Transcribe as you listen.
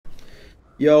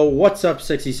Yo, what's up,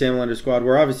 Sexy Salamander Squad?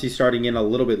 We're obviously starting in a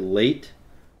little bit late.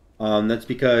 That's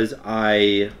because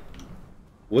I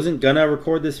wasn't gonna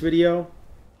record this video,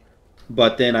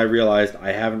 but then I realized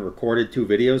I haven't recorded 2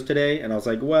 videos today, and I was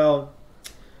like, well,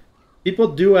 people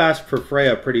do ask for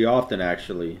FREYA pretty often,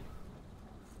 actually.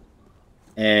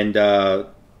 And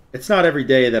it's not every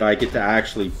day that I get to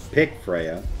actually pick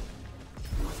FREYA.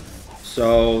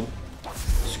 So,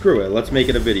 screw it, let's make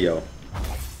it a video.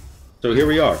 So here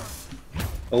we are.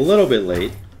 A little bit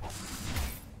late.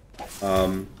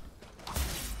 But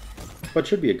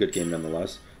should be a good game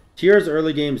nonetheless. TYR's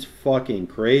early game's fucking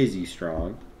crazy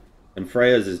strong. And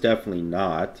FREYA's is definitely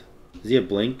not. Does he have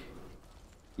Blink?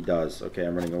 He does. Okay,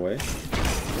 I'm running away.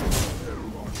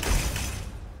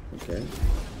 Okay.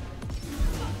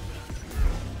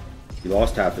 He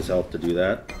lost half his health to do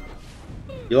that.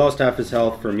 He lost half his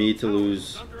health for me to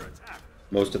lose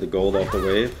most of the gold off the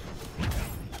wave.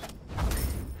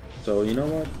 So, you know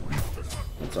what?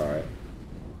 That's alright.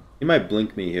 He might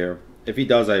blink me here. If he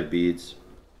does, I have beads.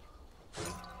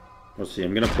 We'll see.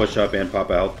 I'm going to push up and pop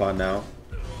a health pot now.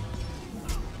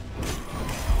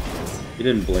 He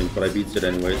didn't blink, but I beats it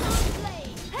anyways.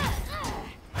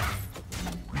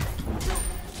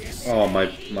 Oh, my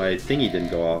thingy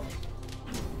didn't go off.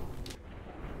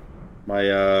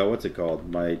 My, what's it called?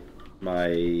 My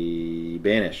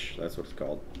banish. That's what it's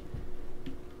called.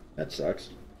 That sucks.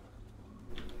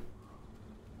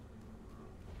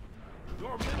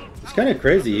 It's kind of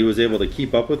crazy he was able to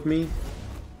keep up with me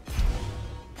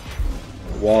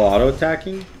while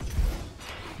auto-attacking.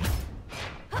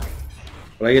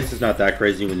 But I guess it's not that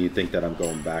crazy when you think that I'm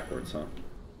going backwards, huh?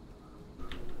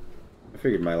 I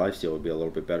figured my lifesteal would be a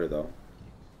little bit better, though.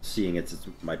 Seeing it's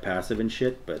my passive and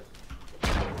shit, but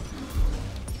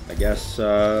I guess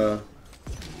not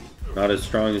as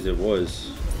strong as it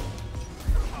was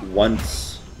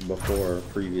once before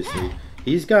previously.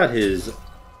 He's got his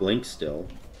Blink still.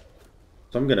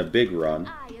 So I'm gonna big run.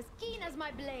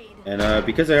 And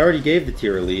because I already gave the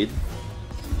TYR lead,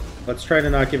 let's try to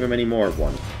not give him any more of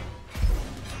one.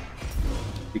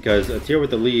 Because a TYR with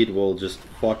the lead will just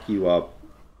fuck you up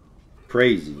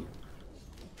crazy.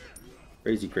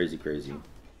 Crazy, crazy, crazy.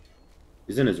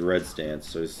 He's in his red stance,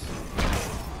 so he's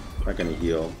not gonna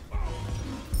heal.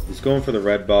 He's going for the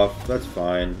red buff. That's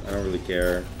fine. I don't really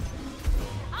care.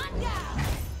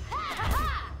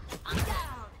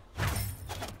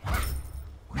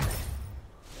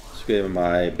 Just give him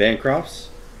my Bancrofts.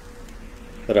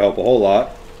 That'll help a whole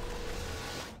lot.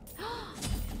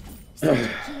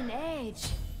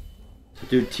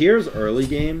 Dude, TYR's early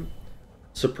game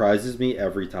surprises me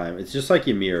every time. It's just like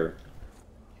Ymir.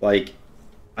 Like,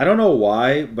 I don't know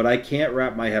why, but I can't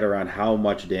wrap my head around how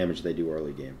much damage they do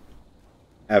early game.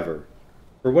 Ever.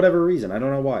 For whatever reason. I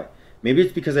don't know why. Maybe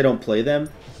it's because I don't play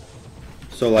them.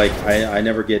 So, like, I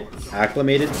never get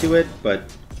acclimated to it,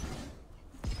 but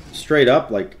straight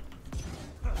up, like,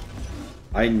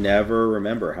 I never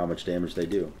remember how much damage they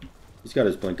do. He's got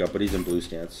his blink up, but he's in blue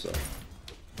stance, so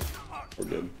we're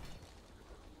good.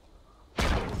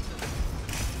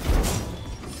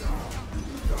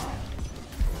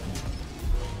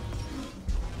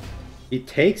 He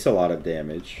takes a lot of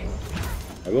damage.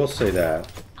 I will say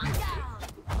that.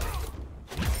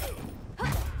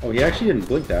 Oh, he actually didn't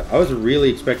blink that. I was really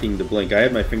expecting to blink. I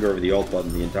had my finger over the ult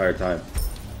button the entire time.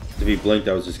 If he blinked,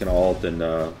 I was just going to ult and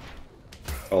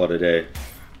call it a day.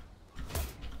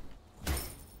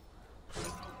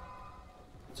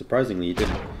 Surprisingly, he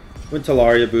didn't. Went to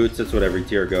Laria boots. That's what every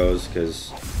TYR goes,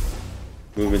 because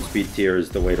movement speed TYR is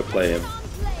the way to play him.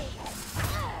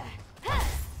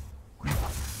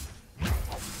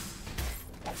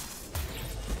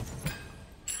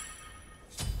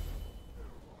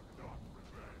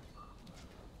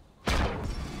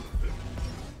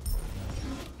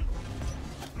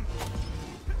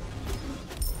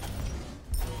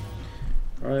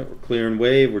 Alright, we're clearing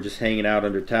wave. We're just hanging out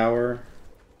under tower.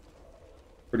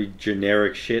 Pretty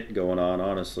generic shit going on,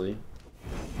 honestly.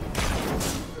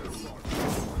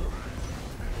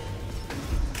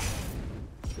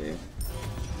 Okay.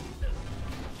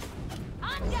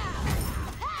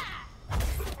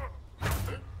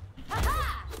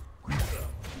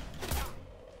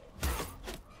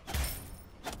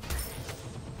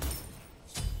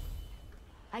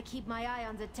 I keep my eye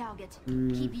on the target.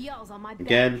 Keep yours on my back.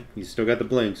 Again, he's still got the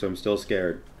blink, so I'm still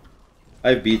scared.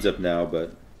 I have beads up now,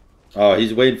 but oh,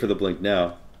 he's waiting for the blink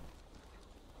now.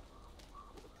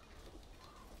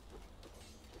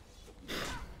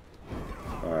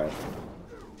 Alright.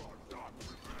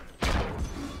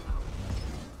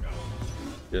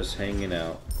 Just hanging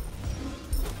out.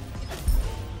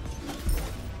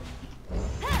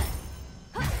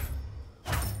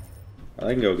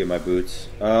 I can go get my boots.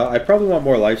 I probably want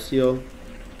more lifesteal.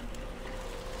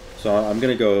 So I'm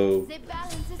gonna go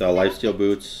the lifesteal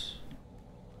boots.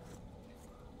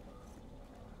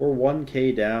 We're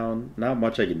 1k down. Not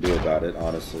much I can do about it,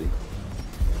 honestly.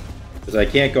 Because I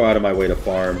can't go out of my way to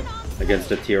farm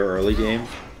against a tier early game.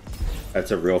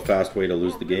 That's a real fast way to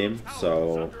lose the game.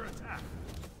 So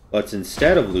let's,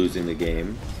 instead of losing the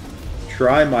game,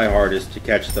 try my hardest to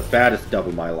catch the fattest dub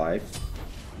of my life.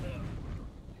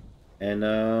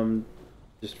 And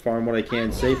just farm what I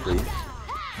can safely.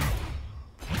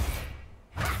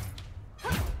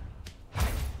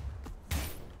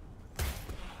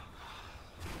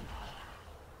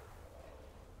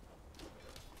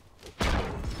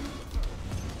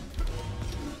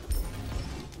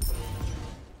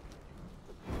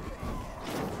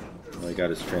 I got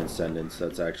his Transcendence.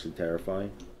 That's actually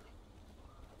terrifying.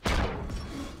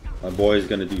 My boy is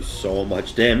gonna do so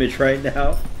much damage right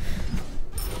now.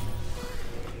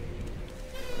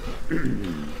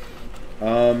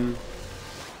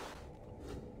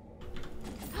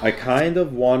 I kind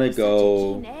of want to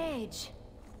go.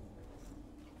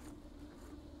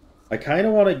 I kind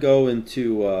of want to go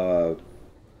into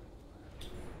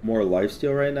more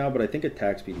lifesteal right now, but I think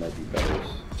attack speed might be better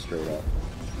straight up.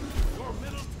 Your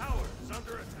middle tower is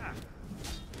under attack.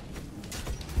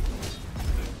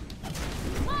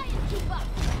 Try and keep up.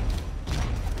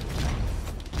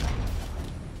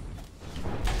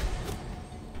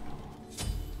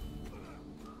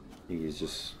 He's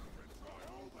just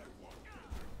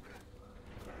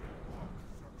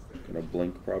gonna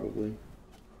blink probably.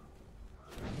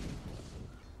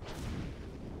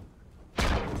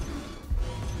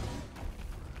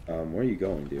 Where are you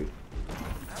going, dude?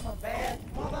 I'm a bad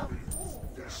mother.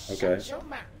 Okay. Shut your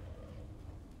mouth.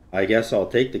 I guess I'll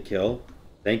take the kill.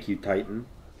 Thank you, Titan.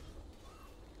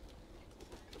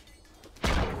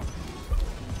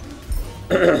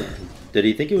 Did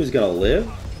he think he was gonna live?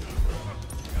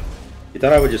 You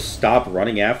thought I would just stop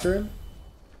running after him?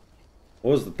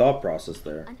 What was the thought process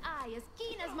there? An eye as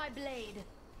keen as my blade.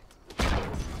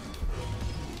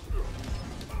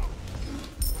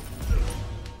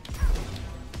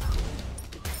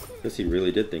 Guess he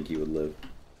really did think he would live.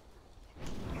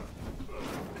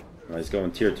 Oh, he's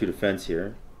going tier 2 defense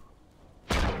here.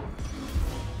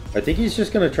 I think he's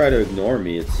just going to try to ignore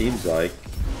me, it seems like.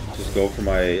 Just go for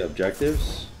my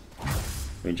objectives. I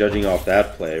mean, judging off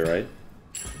that play, right?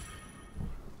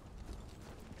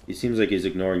 He seems like he's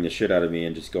ignoring the shit out of me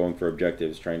and just going for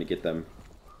objectives, trying to get them.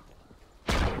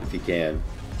 If he can.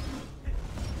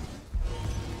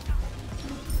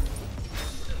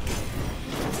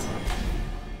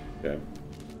 Okay.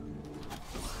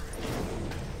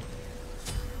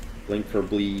 Blink for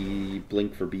bleed,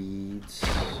 blink for beads.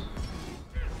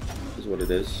 Is what it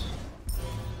is.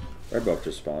 Red buff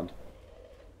just spawned.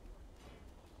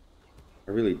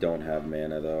 I really don't have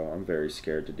mana though. I'm very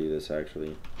scared to do this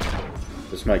actually.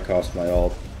 This might cost my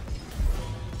ult.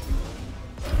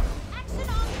 Action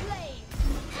on blade.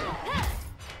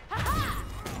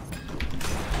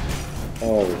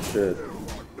 Oh shit.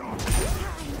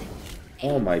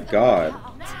 Oh my god.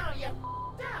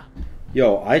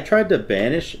 Yo, I tried to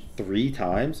banish 3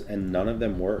 times and none of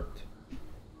them worked.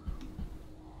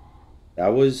 That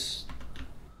was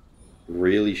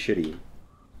really shitty.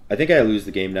 I think I lose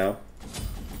the game now.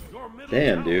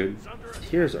 Damn, dude.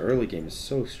 Tier's early game is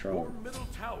so strong. Middle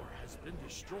tower has been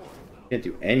destroyed. Can't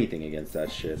do anything against that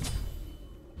shit.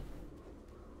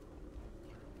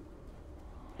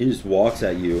 He just walks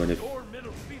at you, and if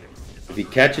he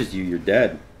catches you, you're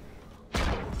dead.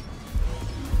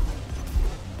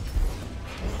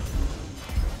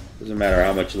 Doesn't matter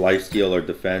how much lifesteal or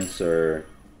defense or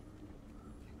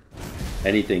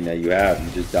anything that you have,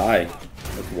 you just die.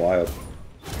 That's wild.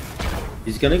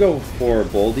 He's gonna go for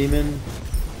Bull Demon,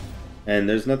 and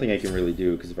there's nothing I can really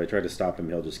do, because if I try to stop him,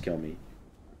 he'll just kill me.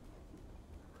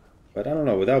 But I don't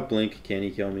know, without Blink, can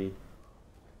he kill me?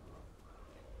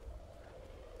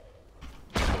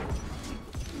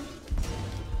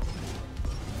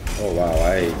 Oh wow,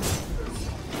 I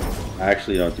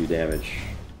actually don't do damage.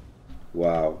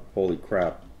 Wow, holy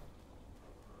crap.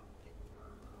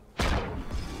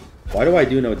 Why do I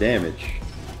do no damage?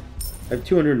 I have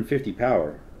 250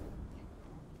 power.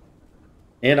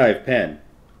 And I have pen.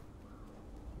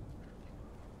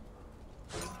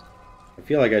 I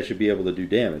feel like I should be able to do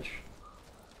damage.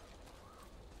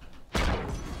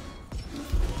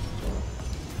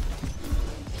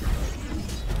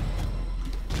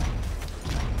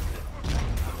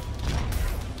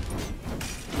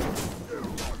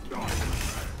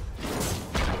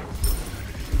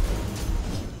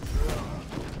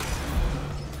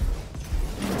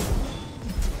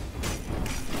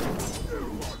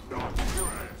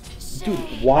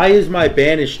 Dude, why is my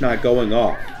banish not going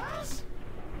off?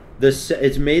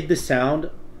 It's made the sound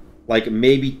like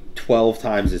maybe 12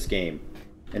 times this game,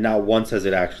 and not once has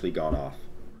it actually gone off.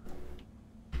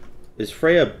 Is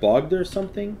FREYA bugged or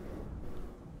something?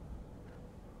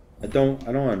 I don't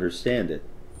understand it.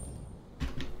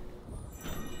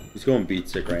 He's going beat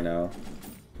stick right now.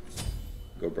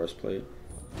 Go breastplate.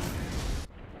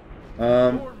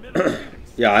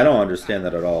 Yeah, I don't understand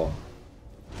that at all.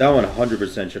 That one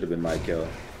 100% should have been my kill.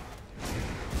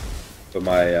 But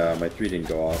my 3 didn't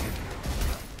go off.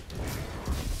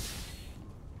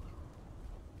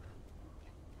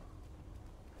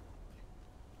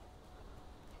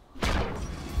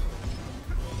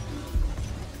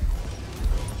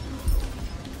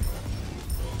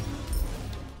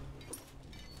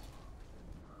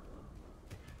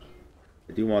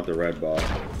 I do want the red bot.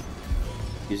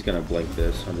 He's gonna blink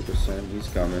this 100%. He's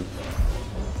coming.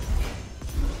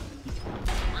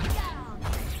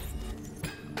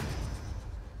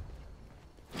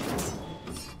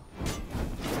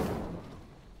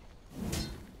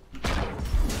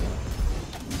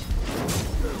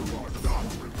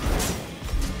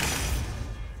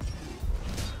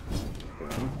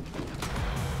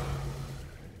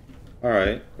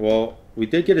 Alright, well, we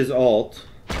did get his ult,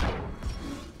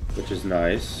 which is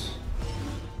nice.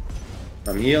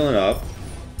 I'm healing up,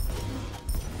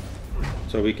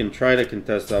 so we can try to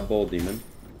contest that bull demon.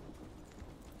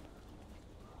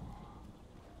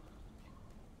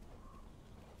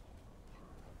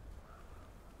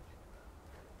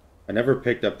 I never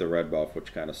picked up the red buff,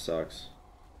 which kind of sucks.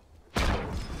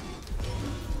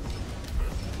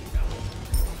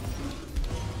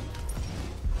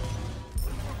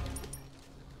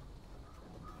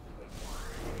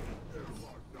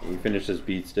 He finished his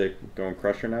beat stick, going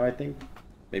Crusher now, I think.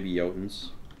 Maybe Jotuns.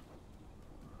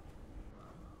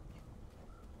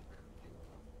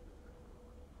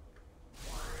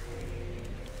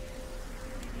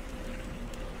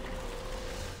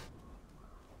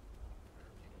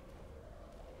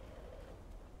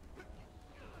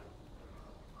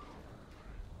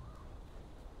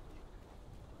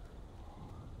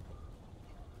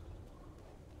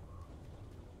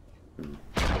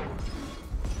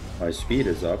 My speed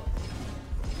is up.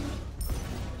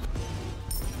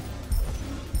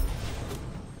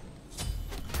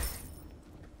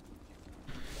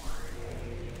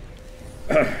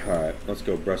 Alright, let's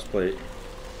go breastplate.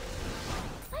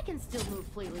 I can still move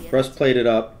freely. Breastplate it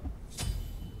up.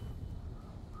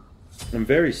 I'm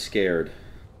very scared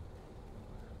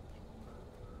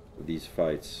of these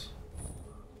fights.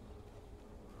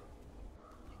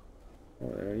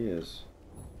 Oh, there he is.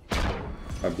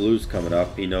 My blue's coming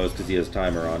up. He knows because he has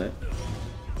timer on it.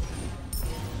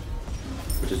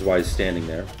 Which is why he's standing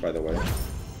there, by the way.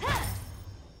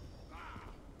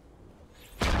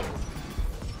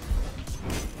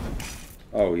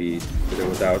 Oh, he did it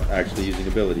without actually using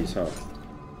abilities, huh?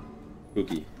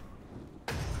 Spooky.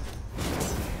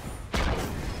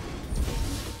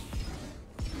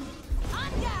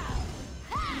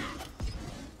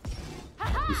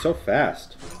 He's so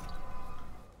fast.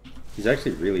 He's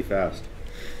actually really fast.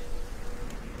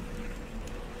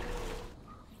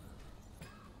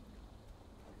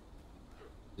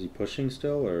 Is he pushing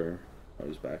still, or... Oh,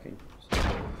 he's backing.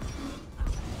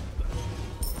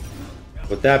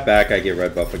 With that back, I get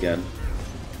red buff again.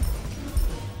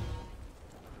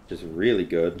 Just really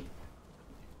good.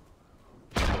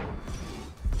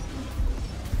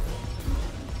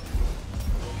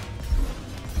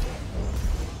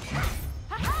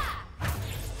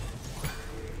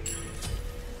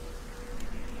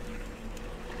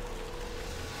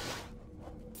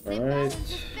 Alright.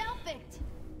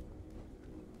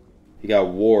 He got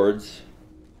wards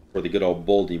for the good old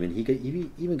bull demon. He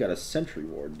even got a sentry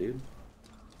ward, dude.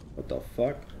 What the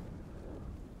fuck?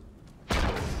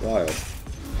 Wild.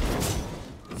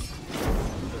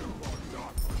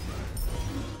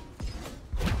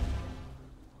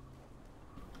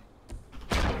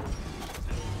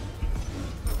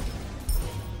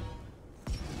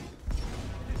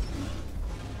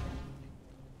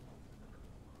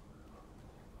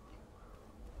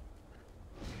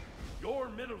 Your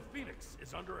middle phoenix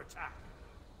is under attack.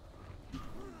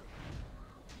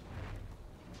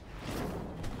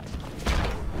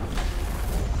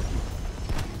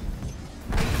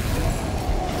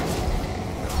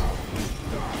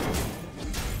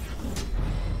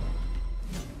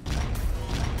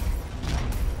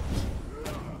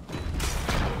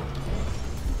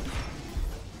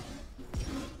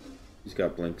 He's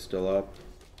got blink still up.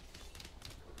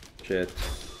 Shit.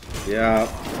 Yeah.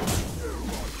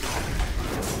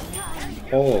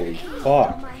 Holy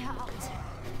fuck.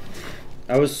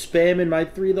 I was spamming my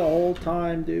 3 the whole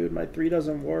time, dude. My 3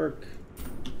 doesn't work.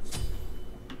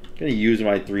 I'm gonna use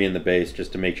my 3 in the base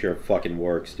just to make sure it fucking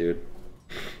works, dude.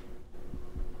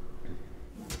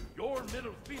 Your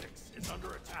middle Phoenix is under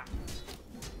attack.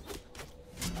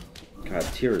 God,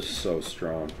 TYR is so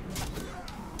strong.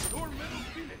 Your middle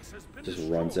Phoenix has been Just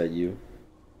destroyed. runs at you.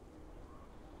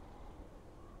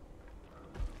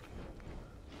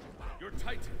 Your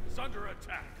Titan is under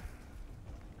attack.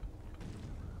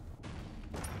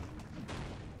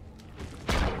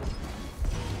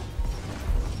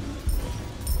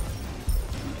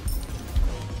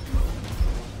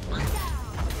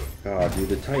 God, dude,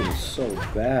 the Titan is so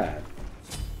bad.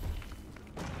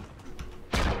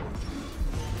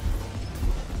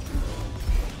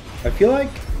 I feel like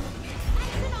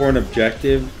for an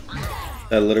objective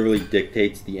that literally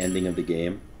dictates the ending of the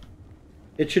game,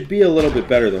 it should be a little bit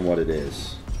better than what it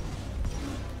is.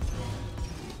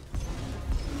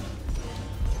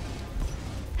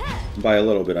 By a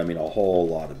little bit, I mean a whole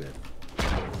lot of it.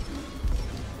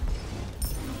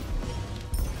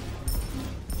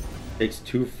 Takes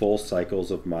 2 full cycles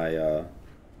of my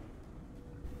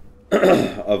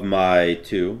of my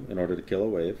 2 in order to kill a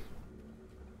wave.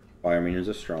 Fire minions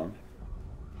are strong.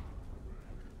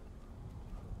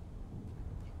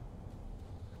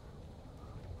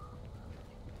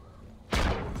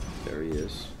 There he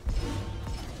is.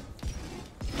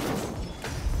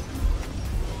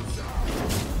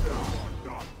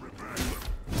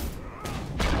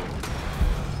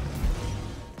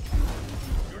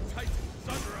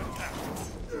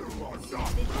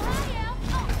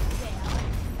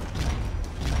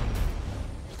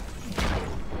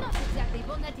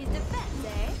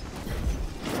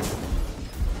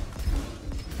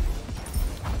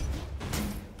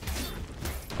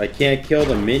 I can't kill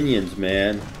the minions,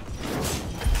 man.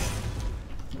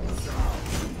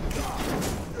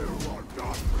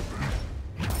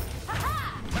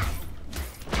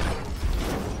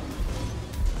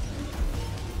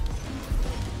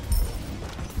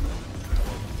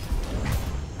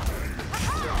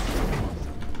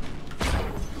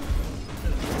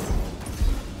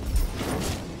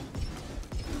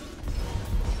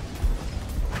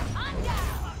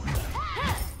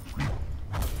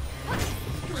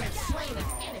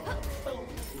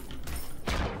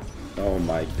 Oh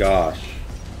my gosh.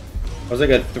 That was like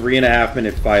a 3.5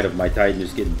 minute fight of my Titan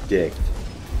just getting dicked.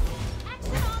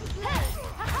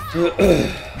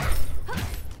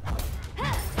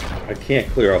 I can't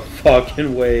clear a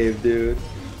fucking wave, dude.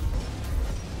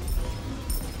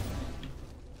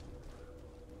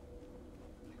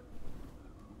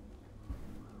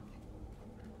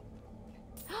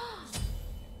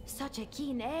 Such a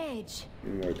keen edge.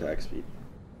 More attack speed.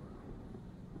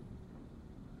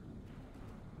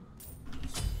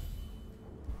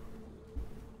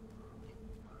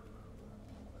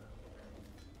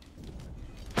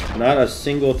 Not a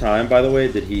single time, by the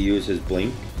way, did he use his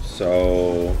blink,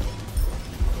 so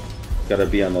gotta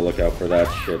be on the lookout for that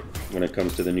shit when it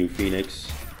comes to the new Phoenix.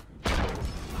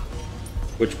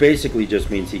 Which basically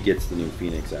just means he gets the new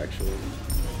Phoenix, actually,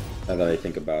 now that I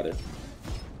think about it.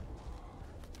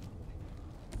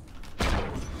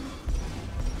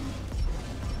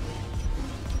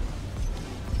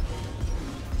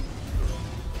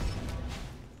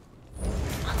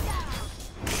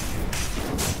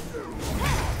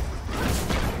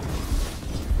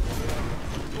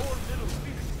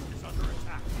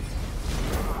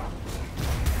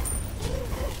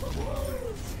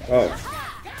 Oh.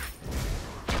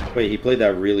 Wait, he played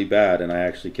that really bad and I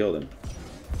actually killed him.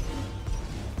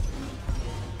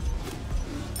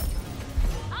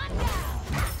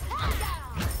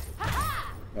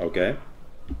 Okay.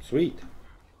 Sweet.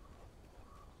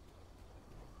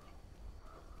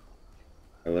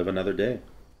 I live another day.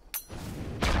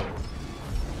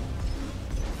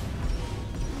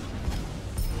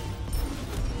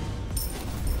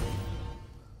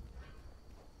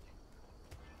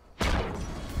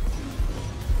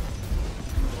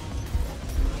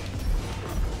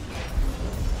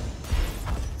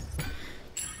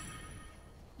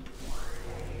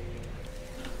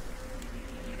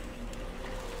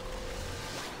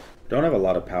 Don't have a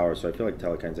lot of power, so I feel like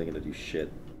Telekines ain't gonna do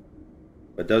shit.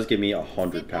 But it does give me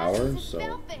 100 power,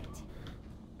 so...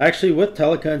 Actually, with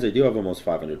Telekines, I do have almost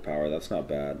 500 power. That's not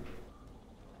bad.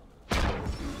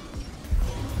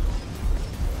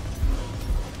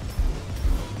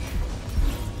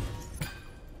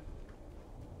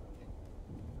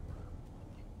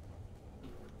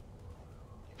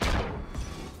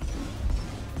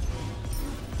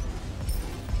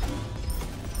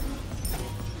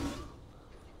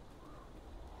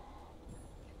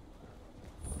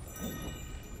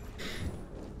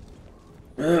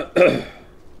 I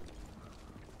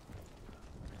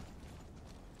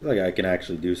feel like I can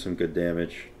actually do some good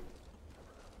damage.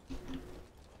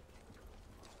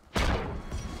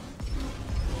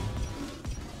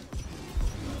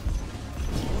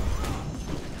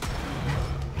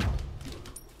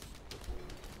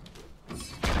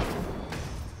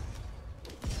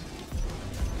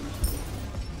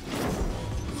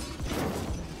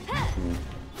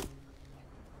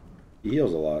 He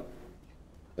heals a lot.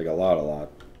 Like a lot.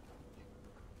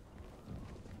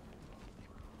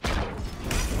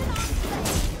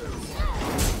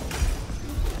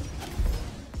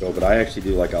 Oh, but I actually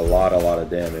do like a lot of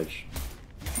damage.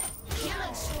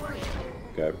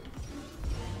 Okay.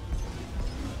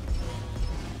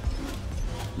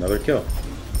 Another kill.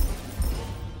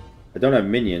 I don't have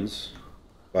minions,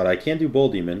 but I can do Bull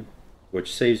Demon,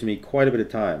 which saves me quite a bit of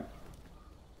time.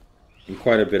 And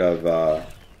quite a bit of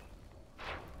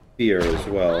fear as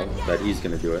well that he's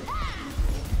going to do it.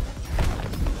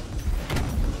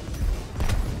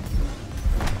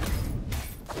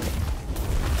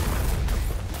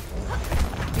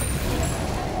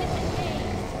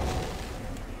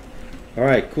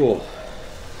 Alright, cool.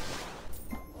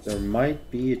 There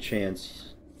might be a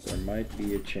chance. There might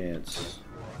be a chance.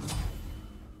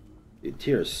 Dude,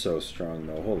 TYR is so strong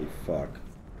though. Holy fuck.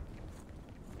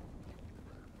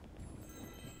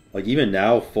 Like even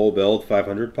now, full build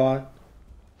 500 pot.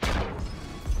 I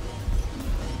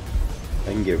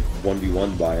can get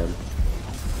 1v1 by him.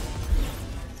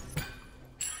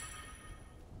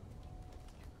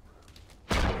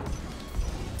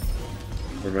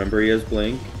 Remember he has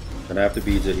blink. And I have to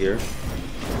beads it here.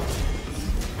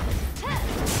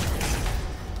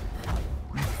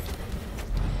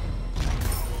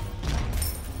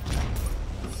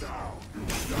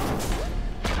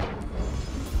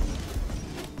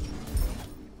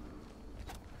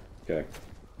 Okay.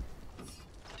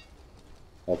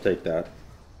 I'll take that.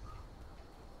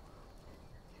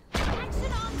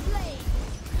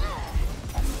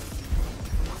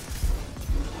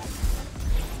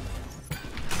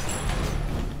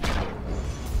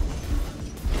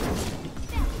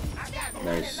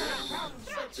 Nice.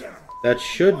 That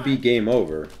should be game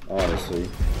over, honestly.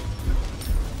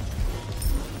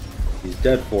 He's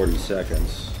dead 40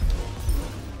 seconds.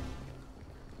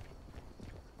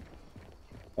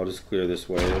 I'll just clear this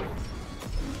wave.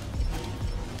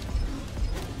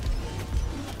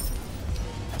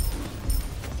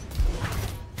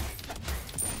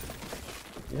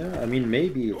 Yeah, I mean,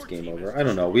 maybe it's game over. I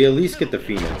don't know. We at least get the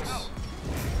Phoenix.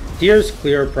 TYR's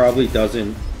clear probably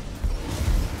doesn't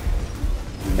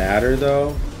matter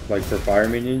though, like for fire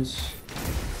minions.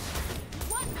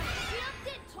 Your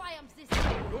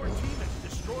team has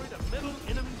destroyed a middle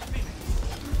enemy Phoenix.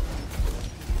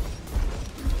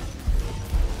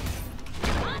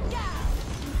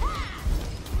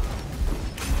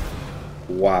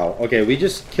 Wow. Okay, we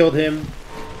just killed him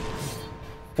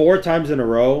 4 times in a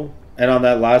row, and on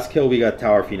that last kill we got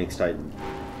Tower Phoenix Titan.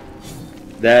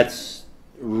 That's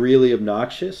really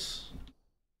obnoxious.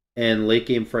 And late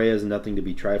game FREYA is nothing to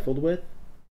be trifled with.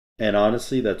 And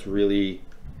honestly, that's really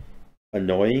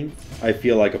annoying. I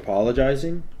feel like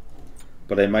apologizing,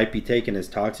 but I might be taken as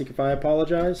toxic if I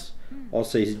apologize. I'll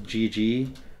say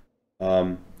GG.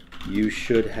 You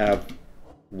should have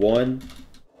won.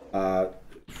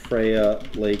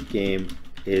 FREYA late game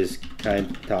is kind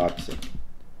of toxic.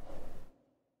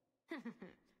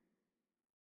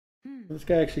 This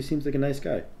guy actually seems like a nice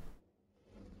guy.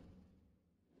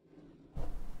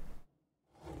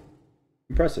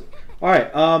 Impressive. Alright,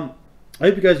 I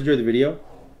hope you guys enjoyed the video.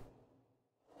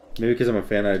 Maybe because I'm a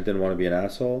fan I didn't want to be an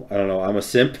asshole. I don't know, I'm a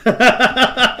simp.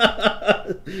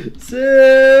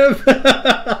 Simp!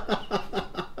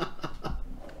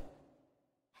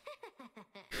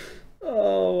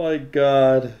 Oh my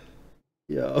god.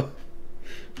 Yo.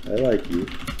 I like you.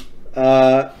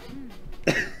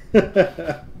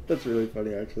 That's really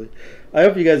funny actually. I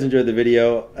hope you guys enjoyed the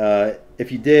video.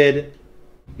 If you did,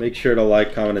 make sure to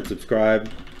like, comment, and subscribe.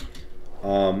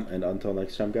 And until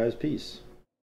next time, guys, peace.